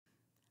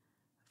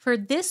For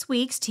this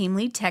week's Team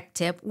Lead Tech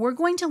Tip, we're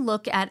going to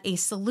look at a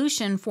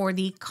solution for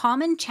the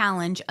common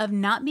challenge of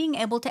not being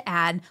able to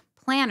add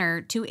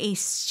Planner to a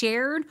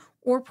shared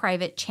or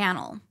private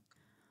channel.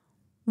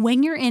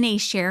 When you're in a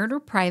shared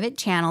or private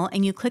channel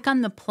and you click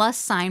on the plus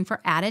sign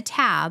for Add a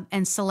Tab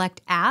and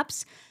select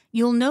Apps,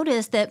 you'll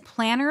notice that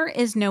Planner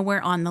is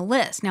nowhere on the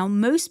list. Now,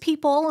 most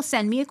people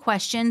send me a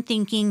question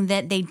thinking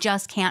that they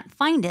just can't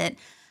find it,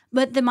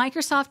 but the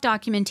Microsoft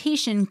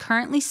documentation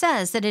currently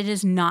says that it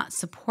is not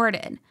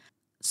supported.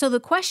 So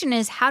the question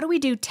is, how do we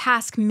do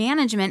task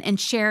management in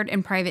shared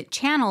and private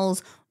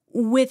channels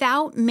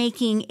without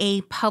making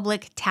a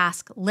public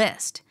task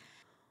list?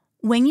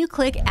 When you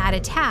click Add a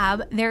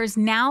Tab, there's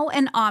now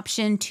an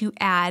option to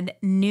add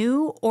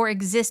new or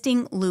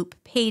existing loop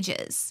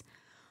pages.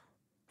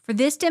 For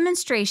this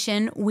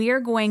demonstration, we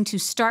are going to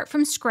start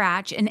from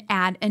scratch and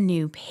add a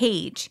new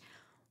page.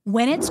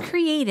 When it's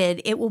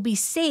created, it will be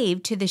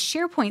saved to the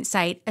SharePoint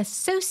site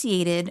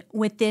associated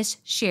with this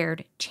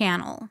shared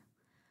channel.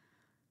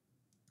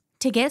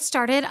 To get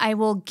started, I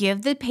will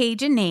give the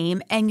page a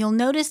name, and you'll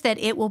notice that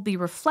it will be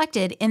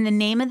reflected in the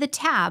name of the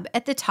tab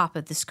at the top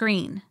of the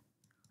screen.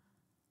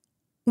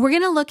 We're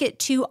going to look at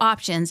two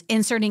options,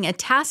 inserting a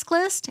task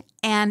list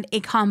and a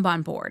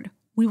Kanban board.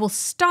 We will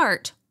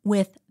start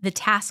with the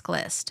task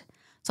list.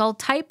 So I'll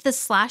type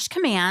the /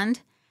 command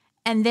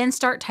and then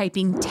start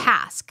typing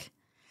task.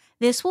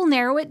 This will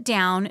narrow it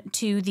down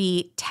to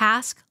the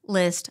task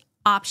list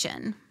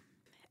option.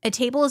 A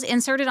table is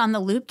inserted on the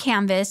loop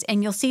canvas,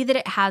 and you'll see that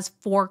it has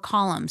 4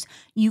 columns.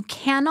 You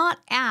cannot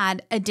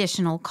add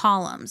additional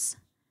columns.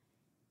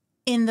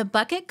 In the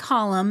bucket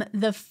column,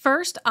 the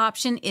first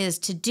option is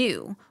to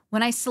do.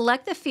 When I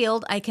select the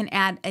field, I can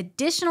add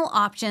additional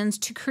options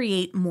to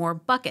create more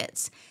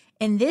buckets.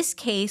 In this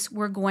case,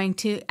 we're going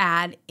to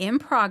add in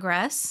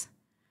progress,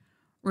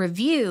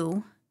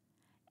 review,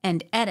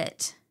 and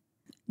edit.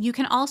 You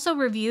can also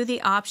review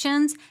the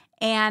options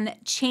and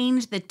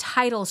change the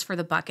titles for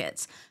the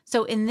buckets.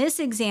 So in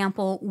this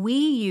example, we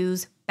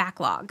use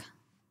backlog.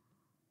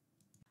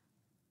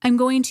 I'm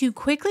going to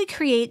quickly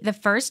create the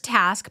first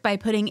task by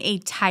putting a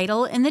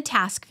title in the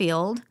task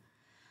field,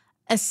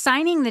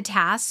 assigning the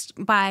task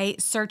by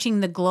searching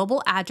the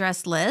global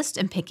address list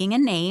and picking a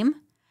name,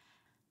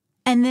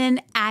 and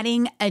then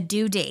adding a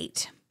due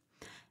date.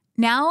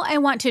 Now I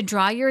want to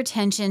draw your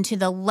attention to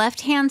the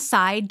left-hand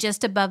side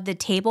just above the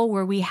table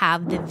where we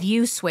have the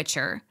view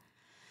switcher.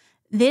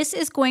 This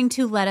is going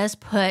to let us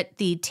put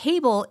the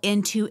table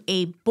into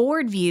a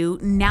board view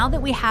now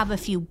that we have a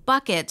few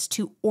buckets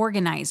to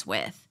organize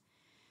with.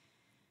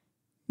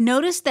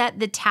 Notice that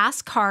the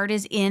task card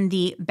is in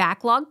the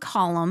backlog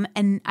column,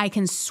 and I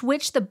can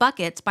switch the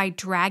buckets by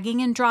dragging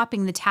and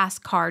dropping the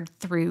task card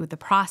through the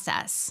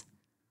process.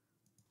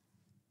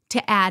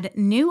 To add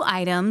new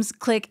items,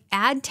 click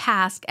Add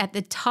Task at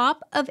the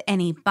top of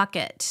any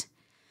bucket.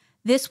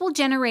 This will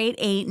generate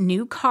a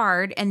new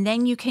card, and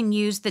then you can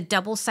use the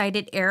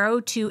double-sided arrow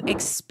to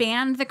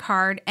expand the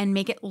card and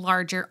make it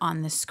larger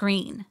on the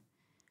screen.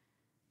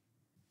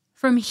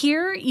 From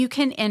here, you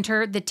can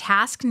enter the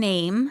task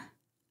name,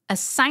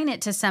 assign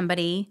it to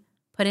somebody,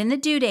 put in the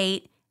due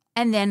date,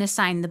 and then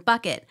assign the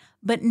bucket.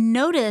 But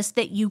notice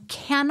that you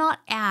cannot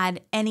add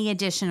any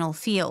additional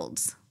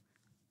fields.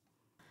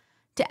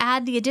 To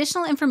add the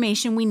additional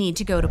information, we need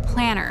to go to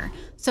Planner.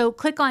 So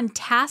click on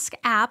Task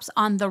Apps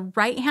on the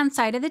right-hand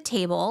side of the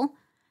table,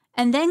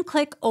 and then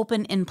click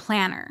Open in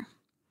Planner.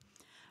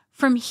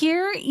 From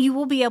here, you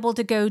will be able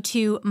to go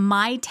to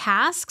My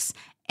Tasks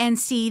and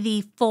see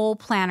the full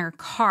Planner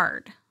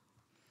card.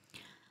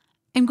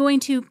 I'm going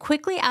to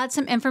quickly add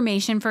some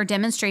information for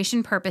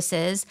demonstration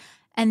purposes,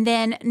 and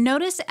then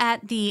notice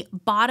at the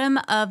bottom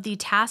of the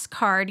task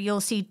card,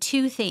 you'll see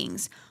 2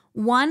 things.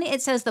 One,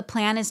 it says the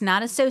plan is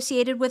not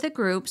associated with a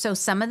group, so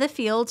some of the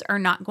fields are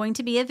not going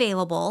to be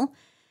available.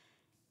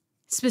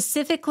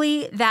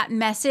 Specifically, that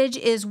message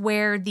is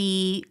where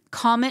the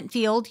comment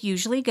field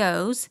usually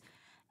goes.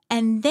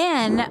 And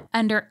then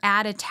under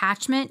Add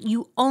Attachment,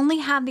 you only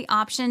have the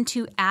option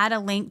to add a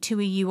link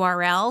to a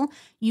URL.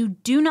 You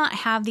do not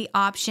have the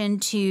option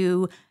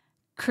to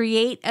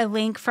create a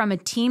link from a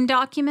team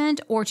document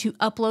or to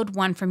upload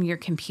one from your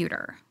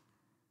computer.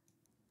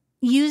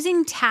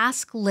 Using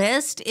task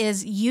list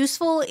is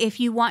useful if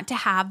you want to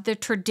have the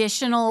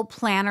traditional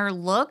planner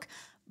look,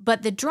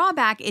 but the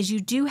drawback is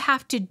you do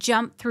have to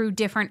jump through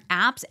different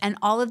apps, and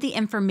all of the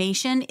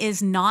information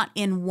is not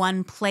in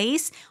one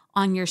place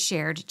on your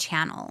shared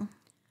channel.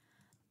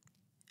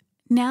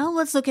 Now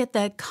let's look at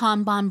the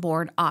Kanban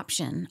board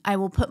option. I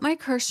will put my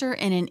cursor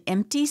in an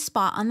empty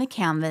spot on the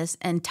canvas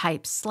and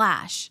type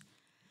 /.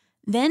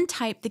 Then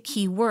type the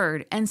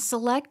keyword and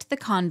select the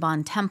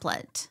Kanban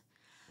template.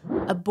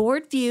 A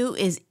board view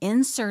is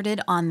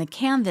inserted on the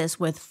canvas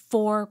with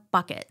 4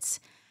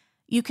 buckets.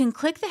 You can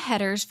click the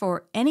headers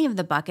for any of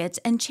the buckets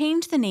and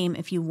change the name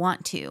if you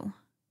want to.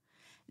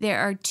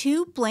 There are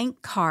 2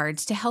 blank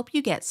cards to help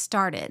you get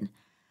started.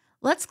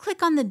 Let's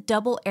click on the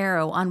double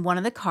arrow on one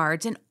of the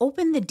cards and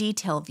open the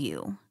detail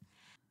view.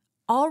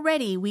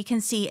 Already we can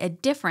see a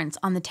difference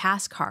on the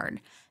task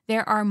card.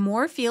 There are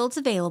more fields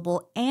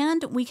available,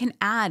 and we can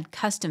add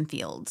custom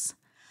fields.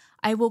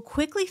 I will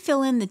quickly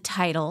fill in the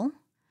title,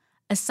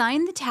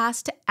 assign the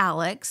task to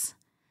Alex,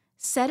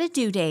 set a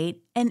due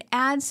date, and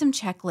add some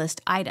checklist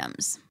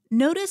items.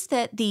 Notice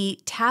that the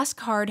task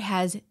card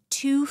has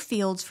 2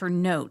 fields for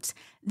notes.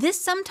 This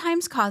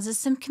sometimes causes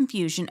some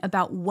confusion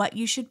about what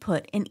you should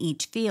put in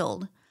each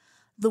field.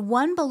 The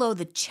one below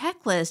the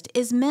checklist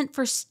is meant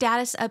for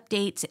status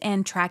updates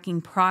and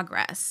tracking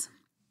progress.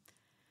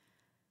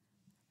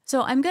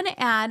 So I'm going to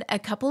add a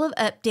couple of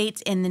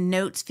updates in the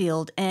notes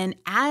field, and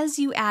as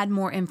you add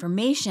more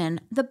information,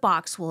 the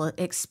box will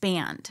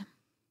expand.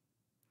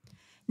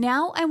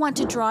 Now I want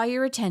to draw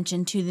your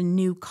attention to the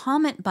new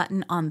comment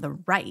button on the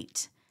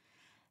right.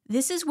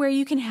 This is where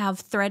you can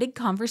have threaded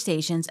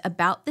conversations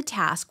about the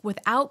task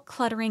without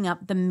cluttering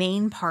up the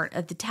main part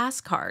of the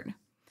task card.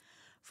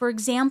 For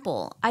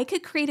example, I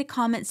could create a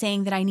comment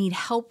saying that I need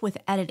help with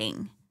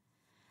editing.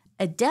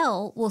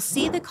 Adele will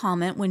see the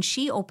comment when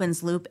she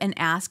opens Loop and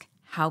ask,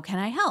 "How can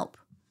I help?"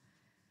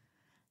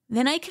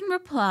 Then I can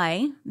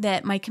reply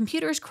that my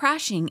computer is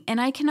crashing and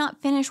I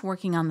cannot finish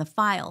working on the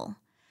file.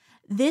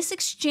 This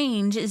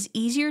exchange is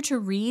easier to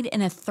read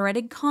in a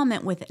threaded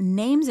comment with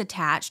names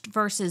attached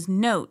versus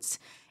notes,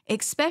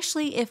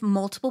 especially if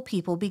multiple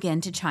people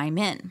begin to chime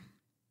in.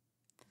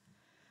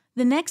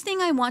 The next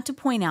thing I want to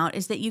point out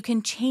is that you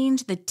can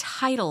change the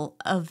title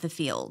of the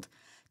field.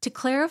 To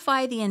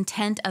clarify the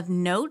intent of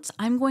notes,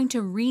 I'm going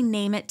to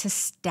rename it to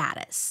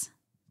status.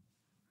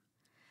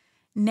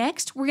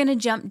 Next, we're going to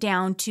jump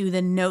down to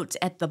the notes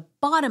at the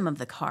bottom of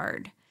the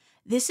card.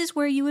 This is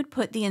where you would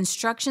put the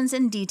instructions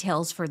and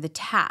details for the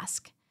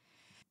task.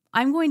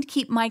 I'm going to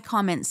keep my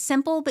comments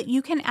simple, but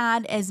you can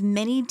add as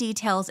many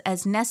details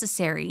as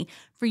necessary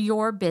for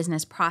your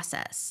business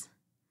process.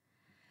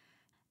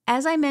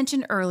 As I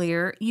mentioned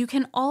earlier, you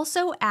can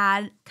also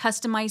add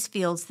customized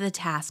fields to the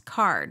task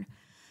card.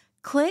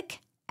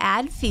 Click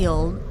Add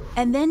Field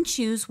and then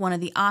choose one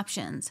of the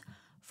options.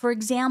 For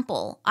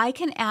example, I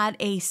can add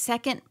a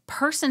second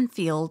person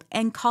field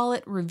and call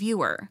it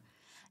Reviewer.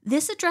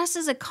 This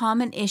addresses a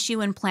common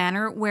issue in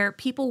Planner where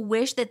people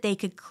wish that they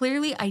could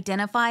clearly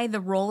identify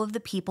the role of the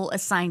people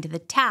assigned to the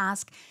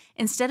task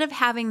instead of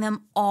having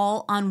them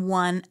all on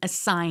one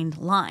assigned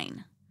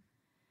line.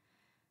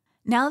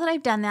 Now that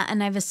I've done that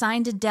and I've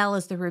assigned Adele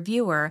as the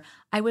reviewer,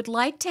 I would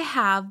like to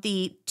have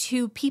the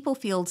 2 people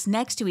fields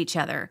next to each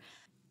other.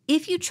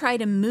 If you try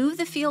to move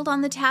the field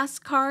on the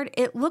task card,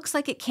 it looks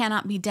like it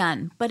cannot be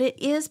done, but it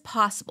is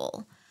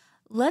possible.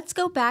 Let's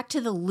go back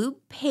to the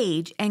Loop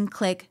page and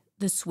click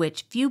the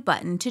Switch View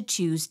button to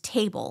choose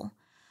Table.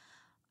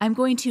 I'm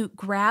going to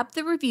grab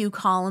the review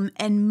column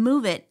and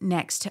move it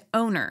next to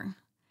Owner.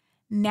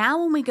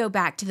 Now when we go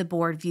back to the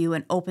board view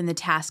and open the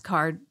task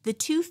card, the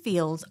 2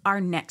 fields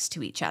are next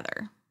to each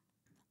other.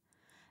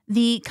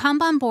 The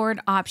Kanban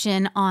Board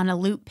option on a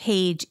Loop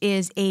page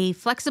is a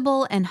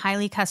flexible and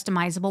highly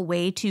customizable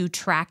way to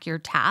track your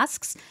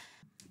tasks.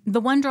 The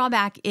one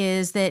drawback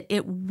is that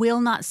it will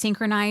not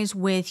synchronize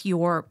with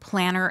your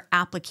Planner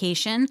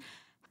application.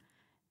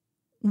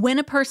 When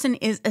a person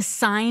is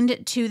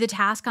assigned to the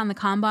task on the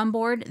Kanban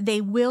board,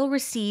 they will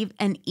receive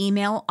an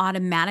email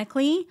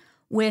automatically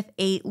with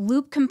a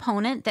Loop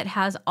component that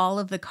has all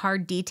of the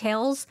card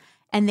details,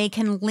 and they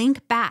can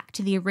link back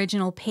to the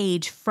original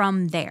page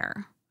from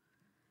there.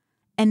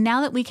 And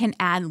now that we can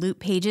add Loop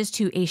pages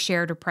to a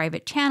shared or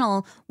private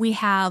channel, we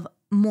have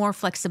more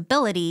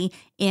flexibility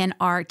in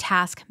our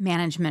task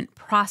management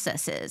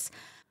processes.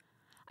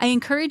 I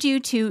encourage you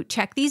to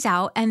check these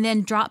out and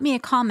then drop me a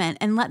comment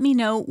and let me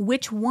know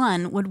which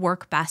one would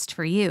work best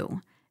for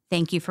you.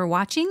 Thank you for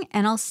watching,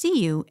 and I'll see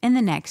you in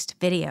the next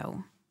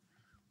video.